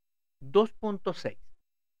2.6.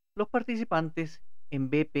 Los participantes en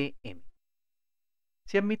BPM.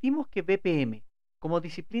 Si admitimos que BPM, como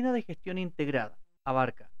disciplina de gestión integrada,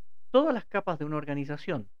 abarca todas las capas de una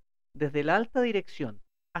organización, desde la alta dirección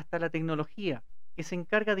hasta la tecnología que se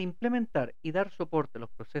encarga de implementar y dar soporte a los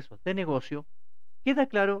procesos de negocio, queda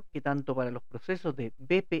claro que tanto para los procesos de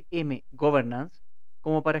BPM Governance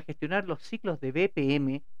como para gestionar los ciclos de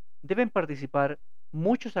BPM deben participar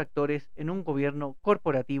muchos actores en un gobierno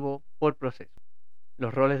corporativo por proceso.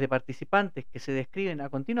 Los roles de participantes que se describen a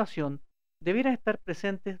continuación debieran estar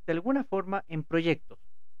presentes de alguna forma en proyectos,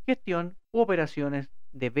 gestión u operaciones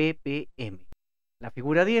de BPM. La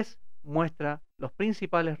figura 10 muestra los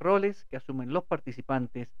principales roles que asumen los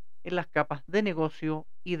participantes en las capas de negocio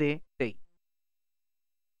y de TI.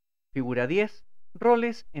 Figura 10.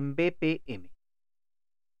 Roles en BPM.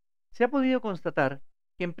 Se ha podido constatar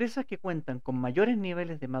que empresas que cuentan con mayores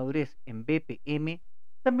niveles de madurez en BPM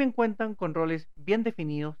también cuentan con roles bien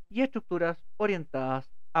definidos y estructuras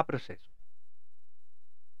orientadas a procesos.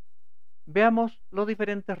 Veamos los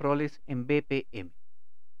diferentes roles en BPM.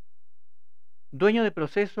 Dueño de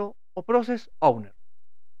proceso o Process Owner.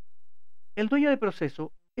 El dueño de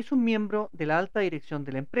proceso es un miembro de la alta dirección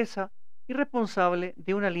de la empresa y responsable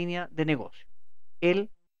de una línea de negocio.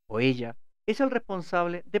 Él o ella es el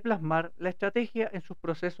responsable de plasmar la estrategia en sus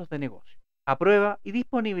procesos de negocio. Aprueba y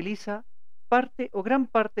disponibiliza parte o gran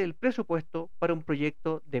parte del presupuesto para un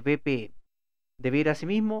proyecto de BPM. Debiera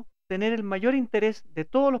asimismo tener el mayor interés de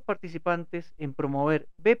todos los participantes en promover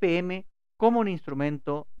BPM como un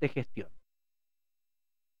instrumento de gestión.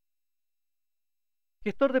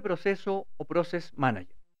 Gestor de proceso o Process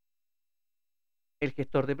Manager. El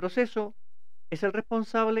gestor de proceso es el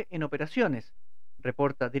responsable en operaciones,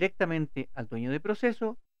 reporta directamente al dueño de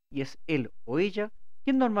proceso y es él o ella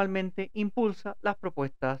quien normalmente impulsa las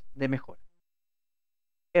propuestas de mejora.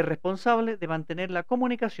 Es responsable de mantener la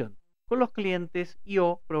comunicación con los clientes y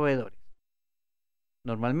o proveedores.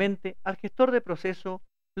 Normalmente al gestor de proceso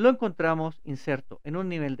lo encontramos inserto en un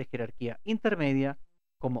nivel de jerarquía intermedia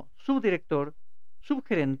como subdirector,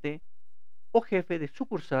 subgerente o jefe de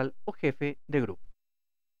sucursal o jefe de grupo.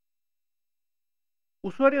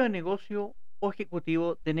 Usuario de negocio o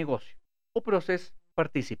ejecutivo de negocio o Process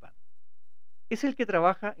Participant. Es el que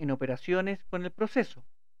trabaja en operaciones con el proceso,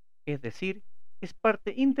 es decir, es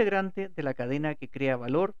parte integrante de la cadena que crea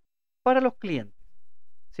valor para los clientes.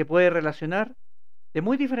 Se puede relacionar de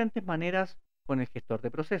muy diferentes maneras con el gestor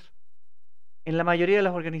de proceso. En la mayoría de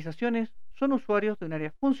las organizaciones son usuarios de un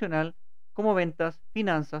área funcional como ventas,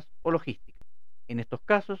 finanzas o logística. En estos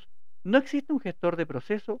casos, no existe un gestor de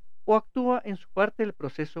proceso o actúa en su parte del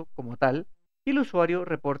proceso como tal y el usuario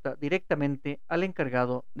reporta directamente al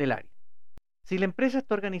encargado del área. Si la empresa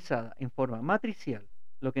está organizada en forma matricial,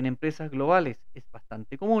 lo que en empresas globales es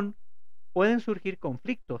bastante común, pueden surgir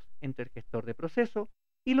conflictos entre el gestor de proceso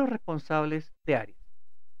y los responsables de áreas.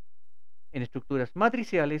 En estructuras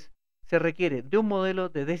matriciales se requiere de un modelo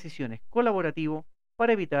de decisiones colaborativo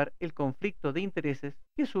para evitar el conflicto de intereses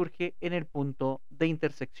que surge en el punto de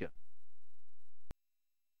intersección.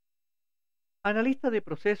 Analista de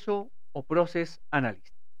proceso o Process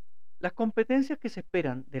Analyst. Las competencias que se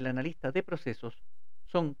esperan del analista de procesos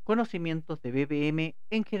son conocimientos de BPM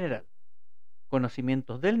en general,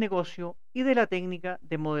 conocimientos del negocio y de la técnica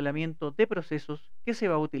de modelamiento de procesos que se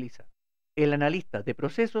va a utilizar. El analista de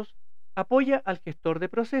procesos apoya al gestor de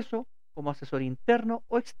proceso como asesor interno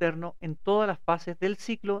o externo en todas las fases del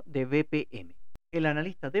ciclo de BPM. El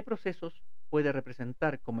analista de procesos puede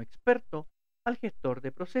representar como experto al gestor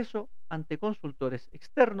de proceso ante consultores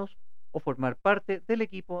externos o formar parte del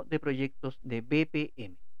equipo de proyectos de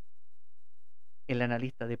BPM. El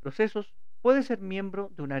analista de procesos puede ser miembro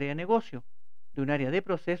de un área de negocio, de un área de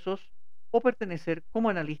procesos o pertenecer como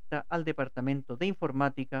analista al departamento de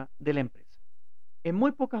informática de la empresa. En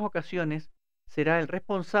muy pocas ocasiones será el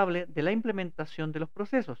responsable de la implementación de los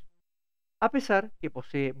procesos, a pesar que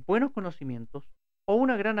posee buenos conocimientos o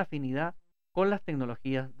una gran afinidad con las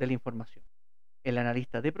tecnologías de la información. El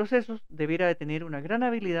analista de procesos deberá de tener una gran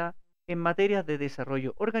habilidad en materias de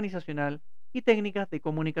desarrollo organizacional y técnicas de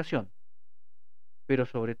comunicación, pero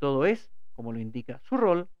sobre todo es, como lo indica su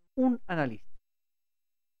rol, un analista.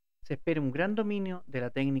 Se espera un gran dominio de la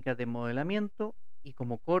técnica de modelamiento y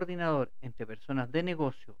como coordinador entre personas de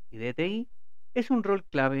negocio y de TI, es un rol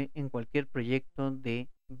clave en cualquier proyecto de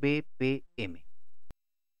BPM.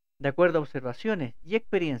 De acuerdo a observaciones y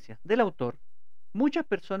experiencias del autor, muchas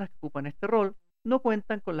personas que ocupan este rol no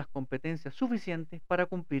cuentan con las competencias suficientes para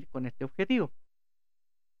cumplir con este objetivo.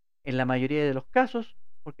 En la mayoría de los casos,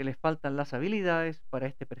 porque les faltan las habilidades para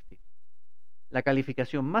este perfil. La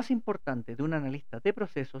calificación más importante de un analista de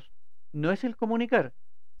procesos no es el comunicar,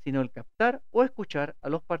 sino el captar o escuchar a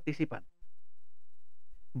los participantes.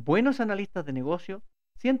 Buenos analistas de negocio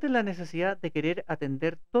sienten la necesidad de querer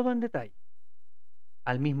atender todo en detalle.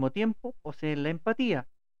 Al mismo tiempo, poseen la empatía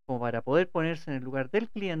como para poder ponerse en el lugar del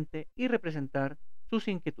cliente y representar sus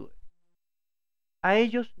inquietudes. A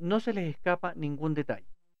ellos no se les escapa ningún detalle,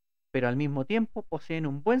 pero al mismo tiempo poseen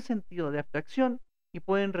un buen sentido de abstracción y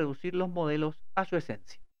pueden reducir los modelos a su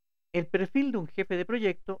esencia. El perfil de un jefe de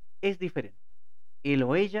proyecto es diferente. Él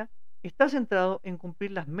o ella está centrado en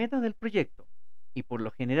cumplir las metas del proyecto y por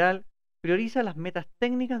lo general prioriza las metas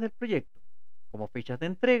técnicas del proyecto, como fechas de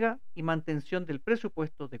entrega y mantención del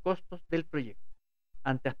presupuesto de costos del proyecto,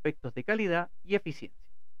 ante aspectos de calidad y eficiencia.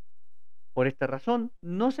 Por esta razón,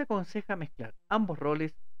 no se aconseja mezclar ambos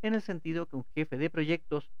roles en el sentido que un jefe de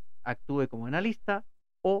proyectos actúe como analista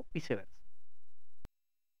o viceversa.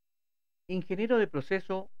 Ingeniero de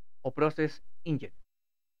proceso o Process Engineer.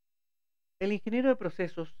 El ingeniero de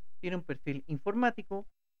procesos tiene un perfil informático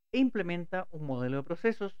e implementa un modelo de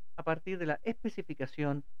procesos a partir de la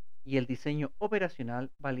especificación y el diseño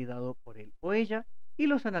operacional validado por él o ella y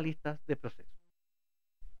los analistas de procesos.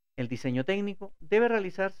 El diseño técnico debe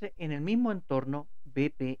realizarse en el mismo entorno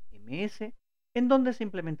BPMS en donde se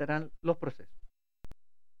implementarán los procesos.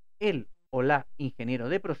 El o la ingeniero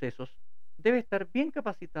de procesos debe estar bien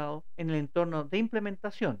capacitado en el entorno de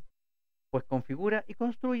implementación, pues configura y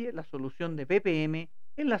construye la solución de BPM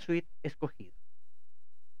en la suite escogida.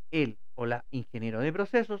 El o la ingeniero de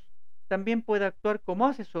procesos también puede actuar como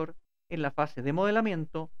asesor en la fase de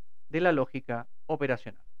modelamiento de la lógica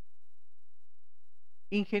operacional.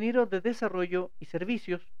 Ingeniero de desarrollo y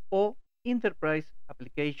servicios o Enterprise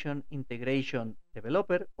Application Integration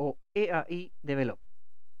Developer o EAI Developer.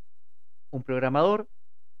 Un programador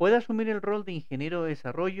puede asumir el rol de ingeniero de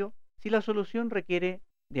desarrollo si la solución requiere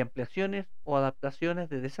de ampliaciones o adaptaciones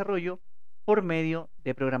de desarrollo por medio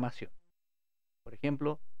de programación. Por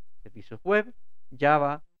ejemplo, servicios web,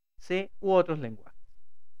 Java, C u otros lenguajes.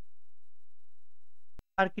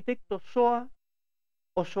 Arquitecto SOA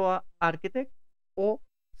o SOA Architect o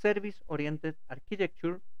Service Oriented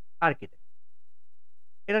Architecture Architect.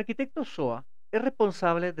 El arquitecto SOA es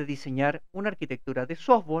responsable de diseñar una arquitectura de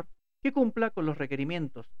software que cumpla con los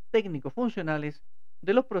requerimientos técnico-funcionales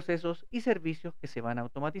de los procesos y servicios que se van a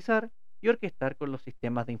automatizar y orquestar con los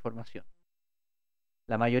sistemas de información.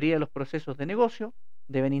 La mayoría de los procesos de negocio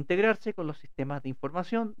deben integrarse con los sistemas de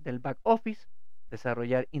información del back office,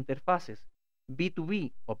 desarrollar interfaces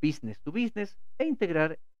B2B o business to business e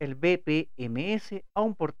integrar el BPMS a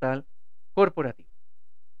un portal corporativo.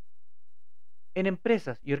 En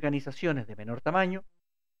empresas y organizaciones de menor tamaño,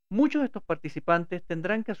 muchos de estos participantes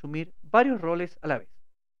tendrán que asumir varios roles a la vez.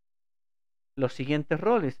 Los siguientes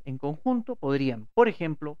roles en conjunto podrían, por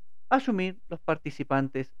ejemplo, asumir los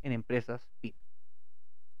participantes en empresas pymes.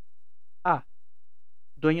 A.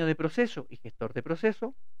 Dueño de proceso y gestor de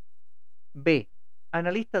proceso. B.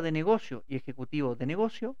 Analista de negocio y ejecutivo de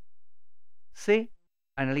negocio. C.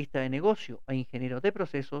 Analista de negocio e ingeniero de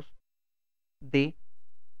procesos. D.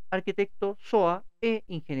 Arquitecto SOA e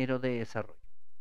ingeniero de desarrollo.